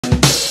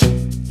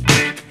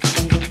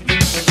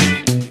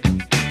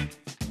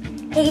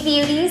Hey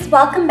beauties,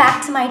 welcome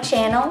back to my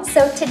channel.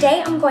 So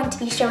today I'm going to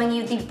be showing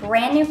you the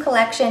brand new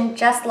collection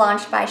just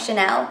launched by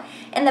Chanel.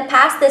 In the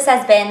past this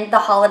has been the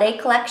holiday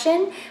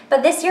collection,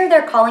 but this year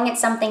they're calling it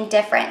something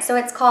different. So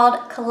it's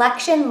called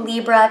Collection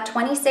Libre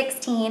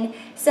 2016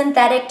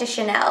 Synthetic de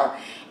Chanel.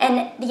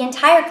 And the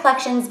entire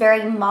collection is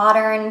very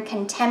modern,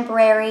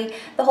 contemporary.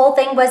 The whole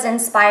thing was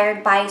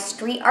inspired by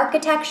street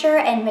architecture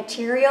and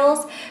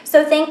materials.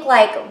 So think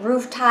like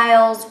roof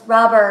tiles,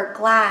 rubber,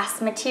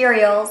 glass,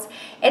 materials.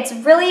 It's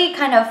really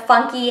kind of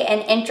funky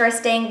and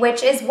interesting,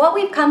 which is what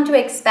we've come to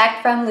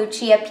expect from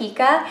Lucia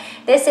Pica.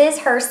 This is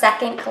her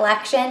second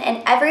collection,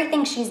 and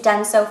everything she's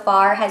done so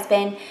far has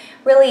been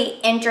really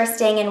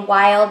interesting and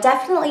wild.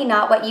 Definitely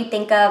not what you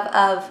think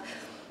of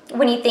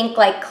when you think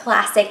like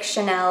classic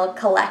Chanel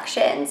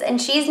collections. And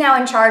she's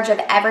now in charge of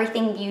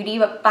everything beauty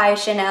by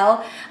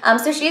Chanel.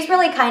 So she's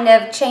really kind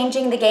of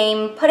changing the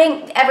game,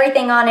 putting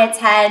everything on its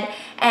head.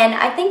 And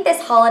I think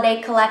this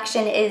holiday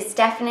collection is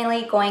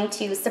definitely going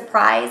to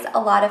surprise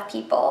a lot of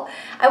people.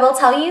 I will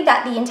tell you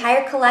that the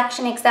entire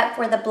collection except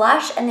for the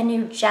blush and the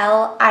new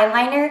gel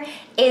eyeliner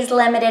is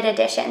limited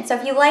edition. So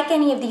if you like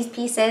any of these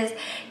pieces,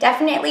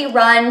 definitely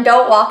run,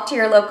 don't walk to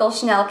your local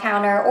Chanel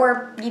counter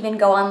or even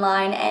go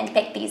online and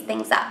pick these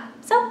things up.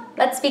 So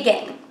let's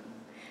begin.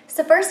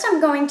 So first I'm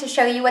going to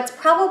show you what's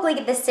probably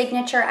the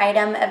signature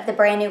item of the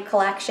brand new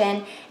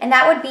collection, and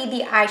that would be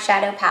the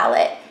eyeshadow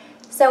palette.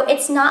 So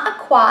it's not a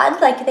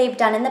quad like they've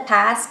done in the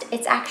past,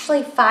 it's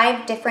actually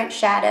 5 different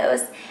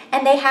shadows,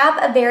 and they have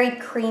a very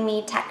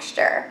creamy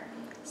texture.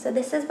 So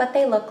this is what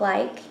they look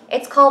like.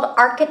 It's called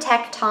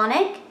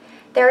Architectonic.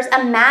 There's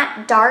a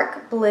matte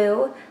dark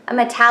blue, a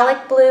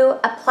metallic blue,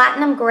 a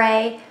platinum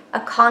gray, a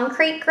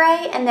concrete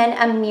gray, and then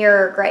a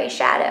mirror gray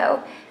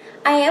shadow.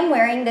 I am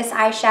wearing this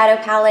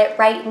eyeshadow palette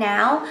right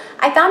now.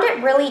 I found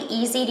it really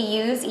easy to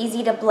use,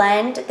 easy to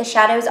blend. The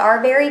shadows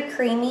are very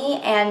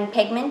creamy and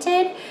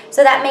pigmented,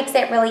 so that makes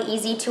it really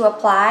easy to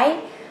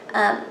apply.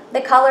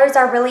 The colors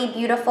are really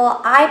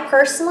beautiful. I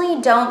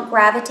personally don't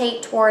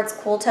gravitate towards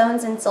cool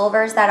tones and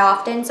silvers that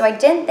often, so I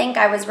didn't think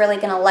I was really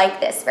gonna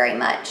like this very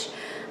much.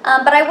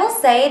 But I will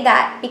say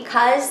that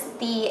because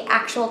the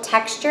actual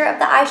texture of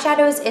the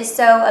eyeshadows is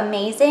so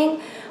amazing,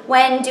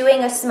 when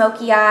doing a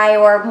smoky eye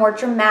or more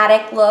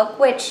dramatic look,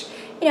 which,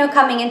 you know,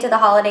 coming into the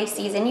holiday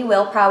season, you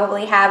will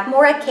probably have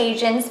more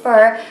occasions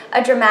for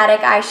a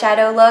dramatic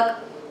eyeshadow look,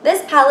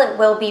 this palette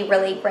will be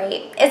really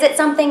great. Is it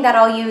something that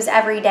I'll use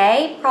every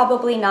day?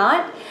 Probably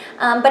not.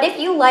 But if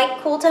you like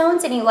cool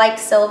tones and you like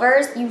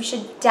silvers, you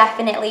should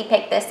definitely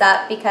pick this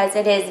up because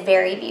it is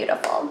very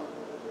beautiful.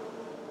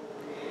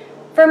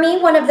 For me,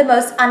 one of the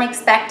most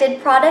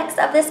unexpected products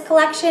of this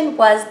collection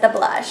was the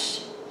blush.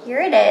 Here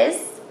it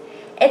is.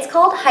 It's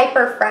called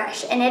Hyper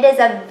Fresh, and it is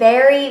a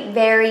very,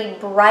 very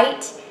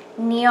bright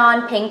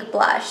neon pink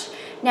blush.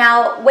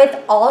 Now, with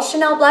all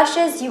Chanel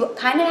blushes, you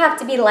kind of have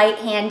to be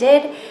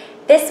light-handed.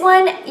 This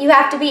one, you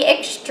have to be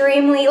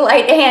extremely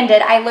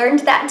light-handed. I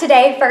learned that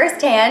today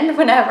firsthand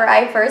whenever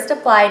I first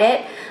applied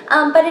it,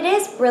 but it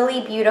is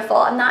really beautiful.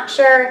 I'm not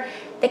sure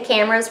the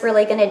camera's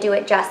really gonna do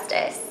it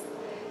justice,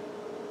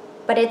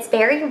 but it's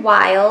very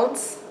wild.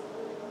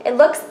 It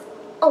looks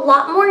a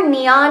lot more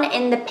neon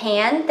in the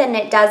pan than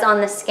it does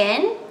on the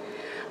skin.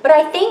 But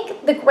I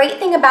think the great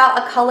thing about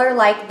a color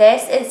like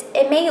this is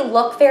it may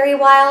look very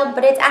wild,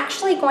 but it's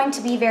actually going to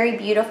be very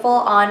beautiful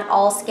on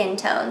all skin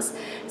tones.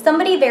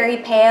 Somebody very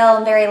pale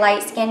and very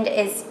light-skinned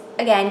is,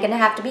 again, gonna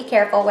have to be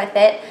careful with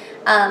it.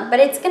 But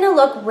it's gonna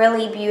look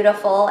really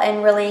beautiful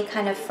and really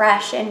kind of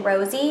fresh and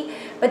rosy.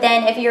 But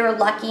then if you're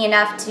lucky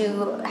enough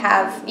to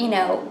have, you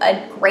know,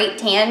 a great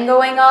tan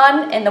going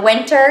on in the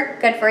winter,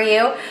 good for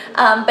you.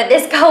 But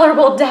this color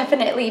will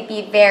definitely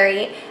be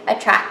very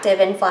attractive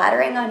and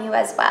flattering on you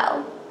as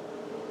well.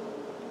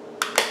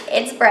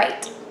 It's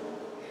bright.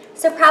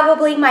 So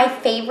probably my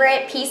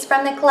favorite piece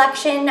from the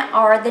collection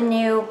are the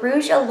new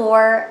Rouge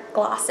Allure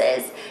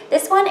glosses.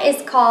 This one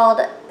is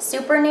called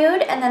Super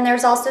Nude, and then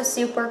there's also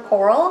Super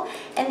Coral.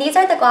 And these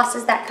are the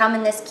glosses that come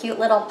in this cute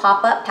little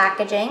pop-up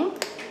packaging.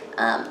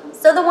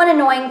 So the one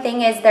annoying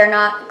thing is they're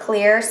not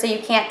clear, so you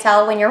can't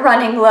tell when you're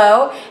running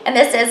low. And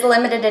this is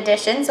limited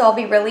edition, so I'll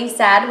be really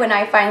sad when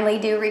I finally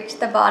do reach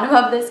the bottom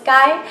of this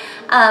guy.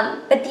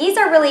 But these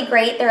are really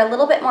great. They're a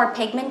little bit more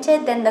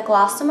pigmented than the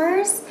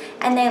Glossomers,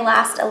 and they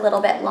last a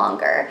little bit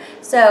longer.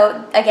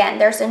 So again,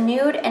 there's a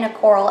nude and a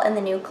coral in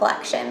the new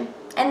collection.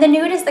 And the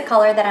nude is the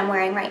color that I'm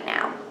wearing right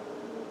now.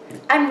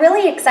 I'm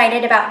really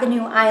excited about the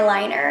new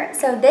eyeliner.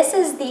 So this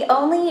is the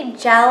only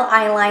gel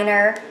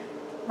eyeliner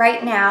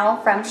right now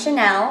from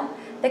Chanel.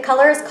 The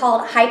color is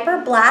called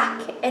Hyper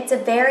Black. It's a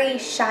very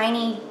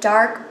shiny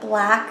dark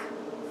black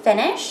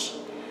finish,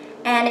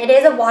 and it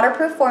is a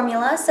waterproof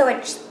formula, so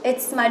it's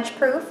smudge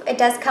proof. It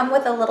does come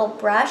with a little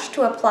brush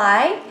to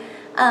apply,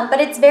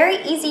 but it's very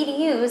easy to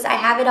use. I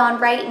have it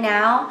on right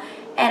now,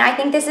 and I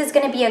think this is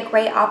going to be a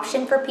great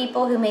option for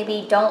people who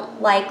maybe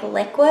don't like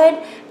liquid,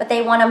 but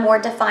they want a more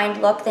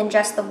defined look than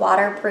just the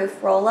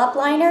waterproof roll-up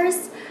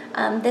liners.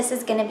 This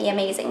is going to be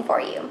amazing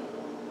for you.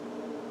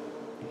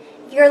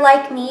 If you're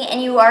like me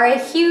and you are a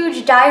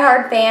huge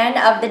die-hard fan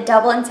of the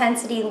Double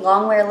Intensity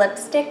Longwear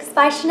Lipsticks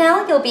by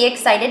Chanel, you'll be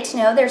excited to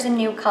know there's a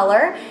new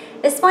color.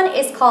 This one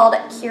is called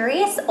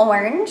Curious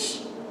Orange.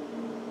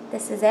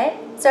 This is it.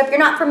 So if you're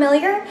not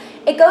familiar,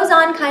 it goes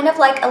on kind of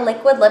like a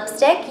liquid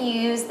lipstick. You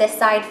use this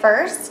side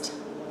first,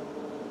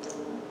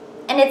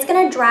 and it's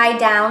gonna dry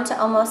down to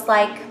almost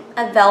like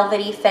a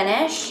velvety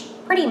finish,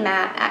 pretty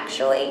matte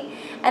actually.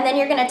 And then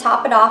you're gonna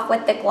top it off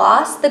with the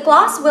gloss. The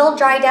gloss will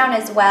dry down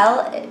as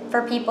well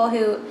for people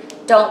who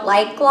don't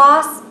like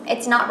gloss.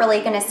 It's not really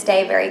gonna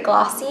stay very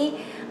glossy,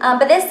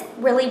 but this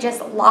really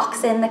just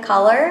locks in the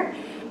color,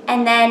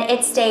 and then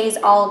it stays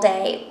all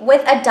day.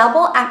 With a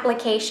double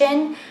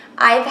application,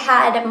 I've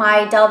had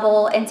my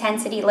Double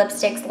Intensity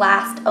lipsticks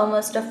last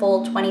almost a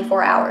full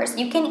 24 hours.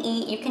 You can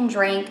eat, you can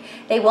drink,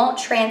 they won't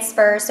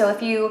transfer. So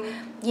if you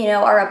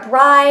are a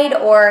bride,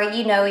 or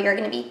you're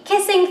gonna be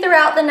kissing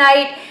throughout the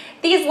night,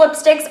 these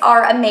lipsticks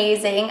are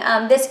amazing.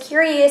 This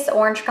Curious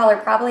Orange color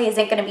probably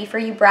isn't gonna be for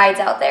you brides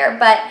out there,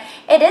 but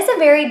it is a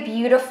very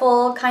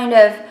beautiful kind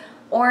of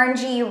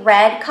orangey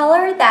red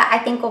color that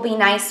I think will be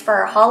nice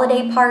for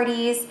holiday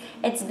parties.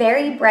 It's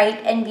very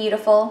bright and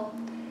beautiful,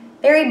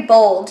 very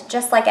bold,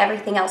 just like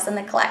everything else in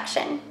the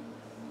collection.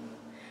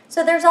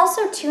 So there's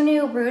also two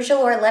new Rouge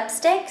Allure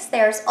lipsticks.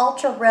 There's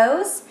Ultra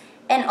Rose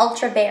and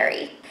Ultra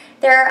Berry.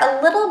 They're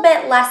a little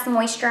bit less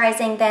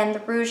moisturizing than the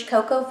Rouge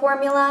Cocoa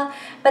formula,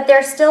 but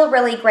they're still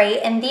really great,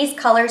 and these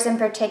colors in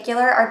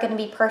particular are going to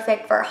be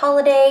perfect for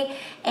holiday,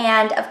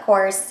 and of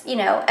course,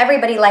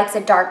 everybody likes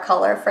a dark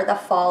color for the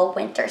fall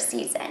winter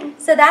season.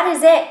 So that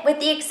is it. With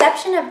the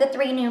exception of the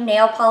 3 new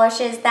nail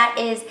polishes, that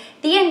is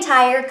the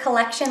entire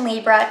Collection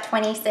Libre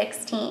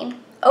 2016.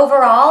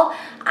 Overall,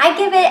 I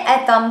give it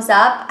a thumbs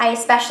up. I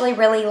especially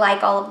really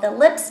like all of the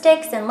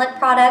lipsticks and lip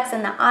products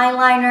and the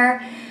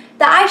eyeliner.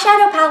 The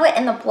eyeshadow palette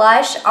and the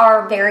blush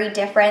are very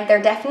different.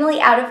 They're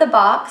definitely out of the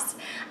box,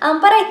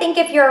 but I think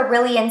if you're a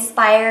really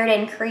inspired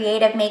and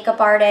creative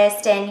makeup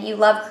artist and you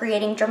love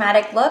creating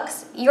dramatic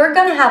looks, you're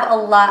gonna have a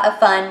lot of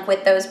fun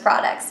with those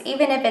products,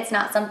 even if it's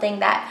not something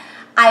that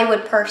I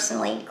would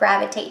personally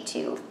gravitate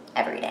to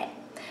every day,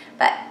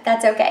 but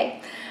that's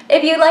okay.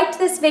 If you liked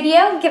this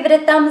video, give it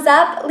a thumbs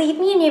up. Leave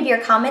me any of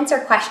your comments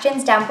or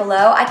questions down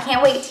below. I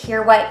can't wait to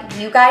hear what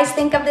you guys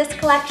think of this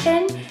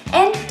collection,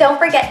 and don't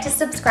forget to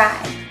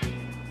subscribe.